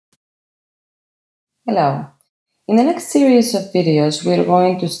Hello. In the next series of videos, we're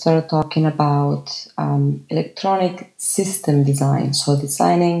going to start talking about electronic system design. So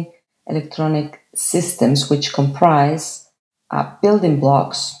designing electronic systems which comprise building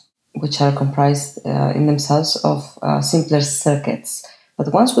blocks, which are comprised in themselves of simpler circuits.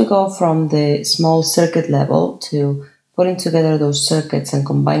 But once we go from the small circuit level to putting together those circuits and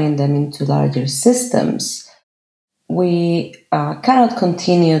combining them into larger systems, we cannot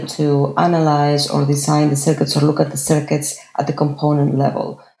continue to analyze or design the circuits or look at the circuits at the component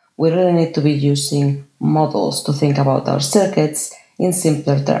level. We really need to be using models to think about our circuits in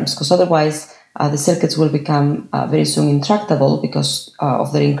simpler terms, because otherwise the circuits will become very soon intractable because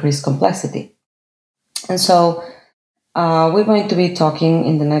of their increased complexity. And so we're going to be talking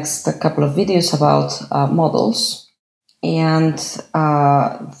in the next couple of videos about models. And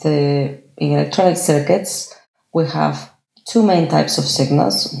in electronic circuits, we have two main types of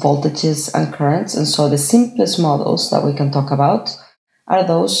signals, voltages and currents. And so the simplest models that we can talk about are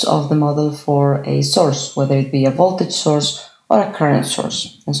those of the model for a source, whether it be a voltage source or a current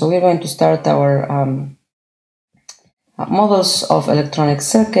source. And so we're going to start our models of electronic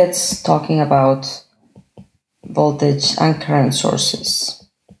circuits talking about voltage and current sources.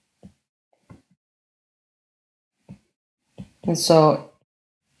 And so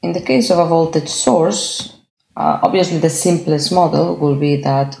in the case of a voltage source, obviously the simplest model will be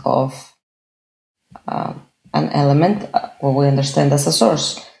that of an element, what we understand as a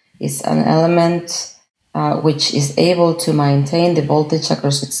source is an element which is able to maintain the voltage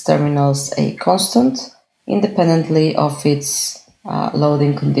across its terminals a constant independently of its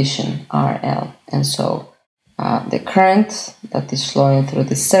loading condition, RL. And so the current that is flowing through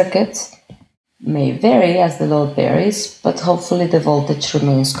the circuit may vary as the load varies, but hopefully the voltage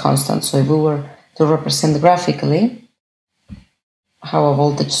remains constant. So if we were to represent graphically how a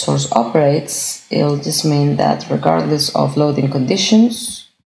voltage source operates, it'll just mean that regardless of loading conditions,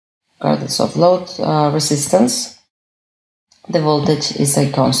 regardless of load resistance, the voltage is a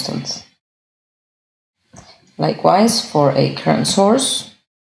constant. Likewise, for a current source,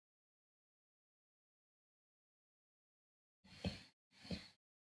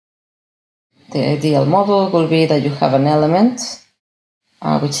 the ideal model will be that you have an element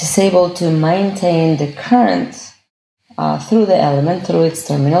which is able to maintain the current through the element, through its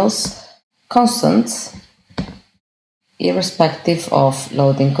terminals, constant, irrespective of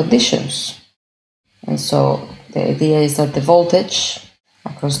loading conditions. And so the idea is that the voltage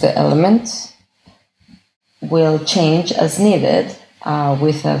across the element will change as needed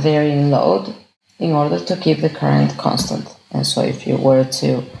with a varying load in order to keep the current constant. And so if you were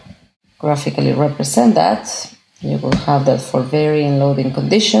to graphically represent that, you will have that for varying loading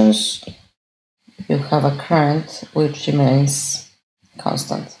conditions, you have a current which remains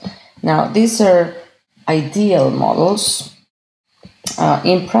constant. Now, these are ideal models.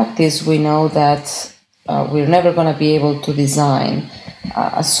 In practice, we know that we're never going to be able to design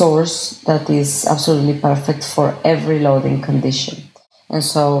a source that is absolutely perfect for every loading condition. And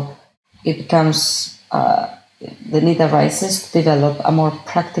so it becomes the need arises to develop a more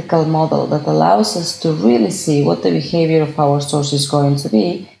practical model that allows us to really see what the behavior of our source is going to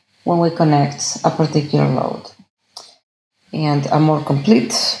be when we connect a particular load. And a more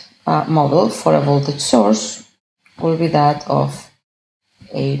complete model for a voltage source will be that of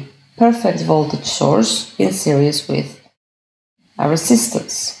a perfect voltage source in series with a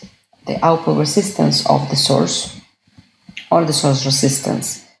resistance, the output resistance of the source or the source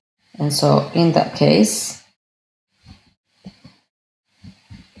resistance. And so in that case,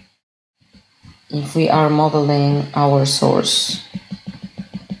 if we are modeling our source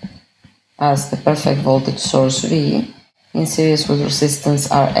as the perfect voltage source V in series with resistance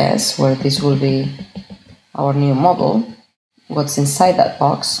Rs, where this will be our new model, what's inside that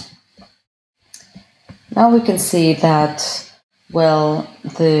box, now we can see that, well,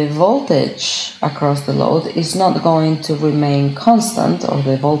 the voltage across the load is not going to remain constant, or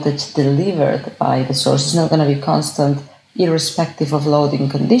the voltage delivered by the source is not going to be constant irrespective of loading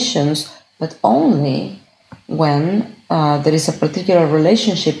conditions, but only when there is a particular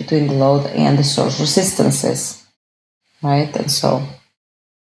relationship between the load and the source resistances, right? And so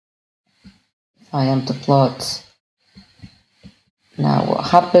if I am to plot now what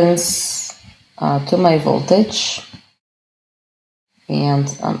happens to my voltage, and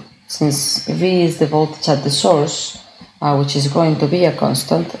since V is the voltage at the source, which is going to be a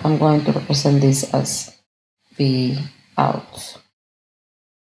constant, I'm going to represent this as V out.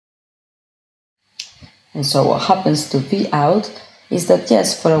 And so what happens to V out is that,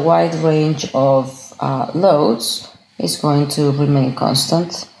 yes, for a wide range of loads, it's going to remain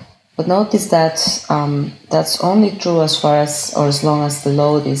constant. But notice that that's only true as far as, or as long as the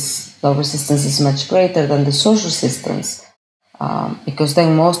load resistance is much greater than the source resistance, because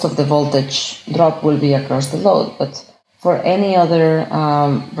then most of the voltage drop will be across the load. But for any other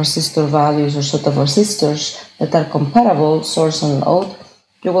resistor values or set of resistors that are comparable, source and load,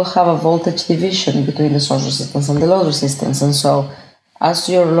 you will have a voltage division between the source resistance and the load resistance. And so as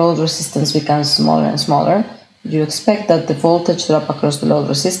your load resistance becomes smaller and smaller, you expect that the voltage drop across the load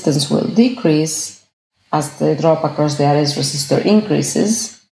resistance will decrease as the drop across the RS resistor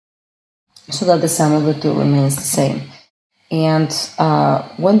increases, so that the sum of the two remains the same. And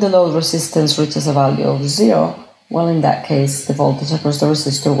when the load resistance reaches a value of 0, well, in that case, the voltage across the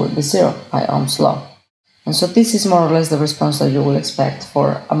resistor will be 0 by Ohm's law. And so this is more or less the response that you will expect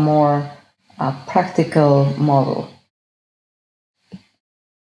for a more practical model.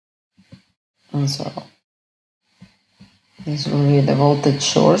 And so this will be the voltage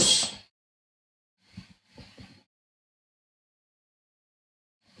source.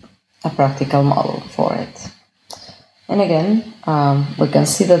 A practical model for it. And again, we can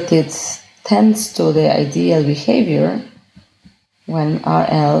see that it tends to the ideal behavior when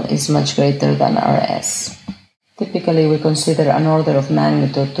RL is much greater than RS. Typically, we consider an order of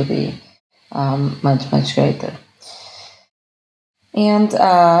magnitude to be much greater. And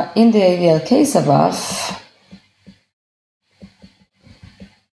in the ideal case above,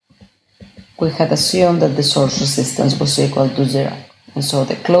 we had assumed that the source resistance was equal to 0. And so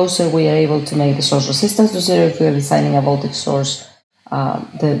the closer we are able to make the source resistance to 0, if we are designing a voltage source,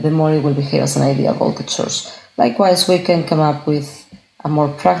 the more it will behave as an ideal voltage source. Likewise, we can come up with a more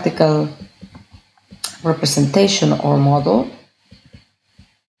practical representation or model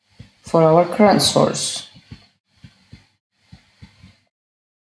for our current source.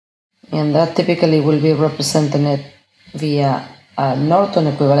 And that typically will be represented via a Norton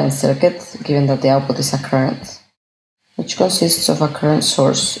equivalent circuit, given that the output is a current, which consists of a current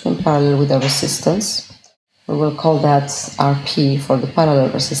source in parallel with a resistance. We will call that Rp for the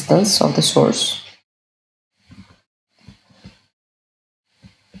parallel resistance of the source.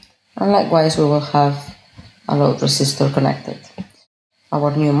 And likewise, we will have a load resistor connected.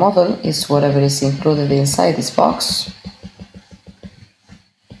 Our new model is whatever is included inside this box.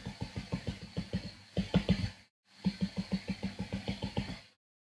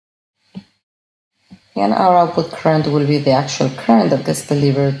 And our output current will be the actual current that gets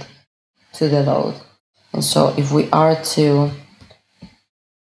delivered to the load. And so if we are to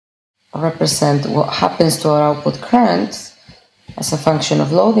represent what happens to our output current as a function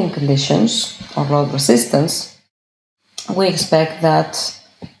of loading conditions or load resistance, we expect that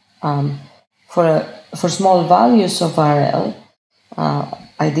for small values of RL,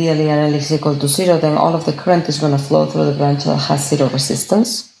 ideally RL is equal to 0, then all of the current is going to flow through the branch that has 0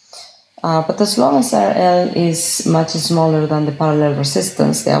 resistance. But as long as RL is much smaller than the parallel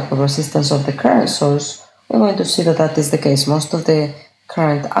resistance, the output resistance of the current source, we're going to see that that is the case. Most of the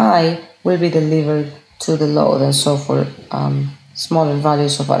current I will be delivered to the load, and so for smaller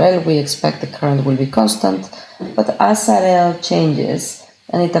values of RL, we expect the current will be constant. But as RL changes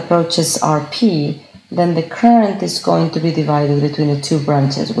and it approaches Rp, then the current is going to be divided between the two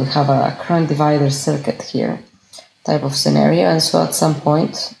branches. We have a current divider circuit here type of scenario, and so at some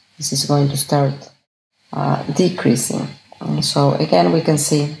point, this is going to start decreasing. And so again, we can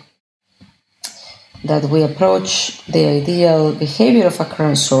see that we approach the ideal behavior of a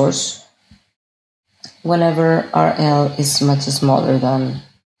current source whenever RL is much smaller than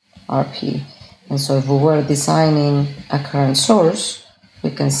Rp. And so if we were designing a current source,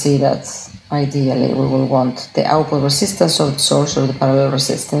 we can see that ideally we will want the output resistance of the source or the parallel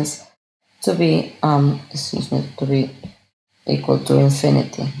resistance to be equal to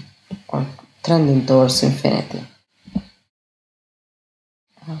infinity, or trending towards infinity.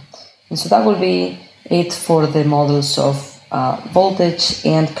 And so that will be it for the models of voltage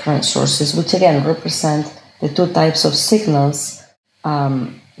and current sources, which again represent the two types of signals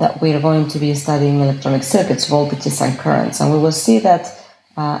that we are going to be studying in electronic circuits, voltages and currents. And we will see that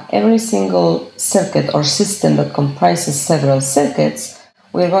every single circuit or system that comprises several circuits,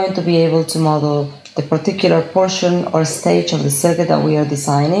 we are going to be able to model the particular portion or stage of the circuit that we are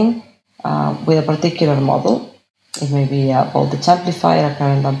designing with a particular model. It may be a voltage amplifier, a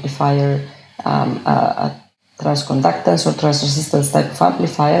current amplifier, a transconductance or transresistance type of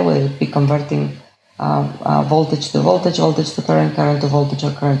amplifier, where it will be converting voltage to voltage, voltage to current, current to voltage,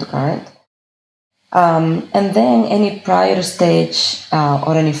 or current to current. And then any prior stage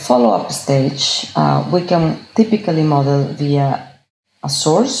or any follow-up stage, we can typically model via a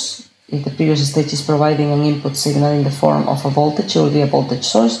source. If the previous stage is providing an input signal in the form of a voltage, it will be a voltage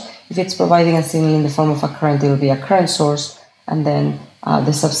source. If it's providing a signal in the form of a current, it will be a current source, and then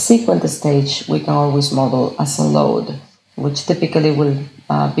the subsequent stage we can always model as a load, which typically will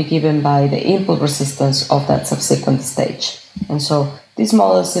be given by the input resistance of that subsequent stage. And so these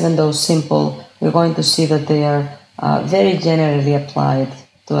models, even though simple, we're going to see that they are very generally applied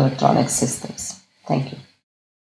to electronic systems. Thank you.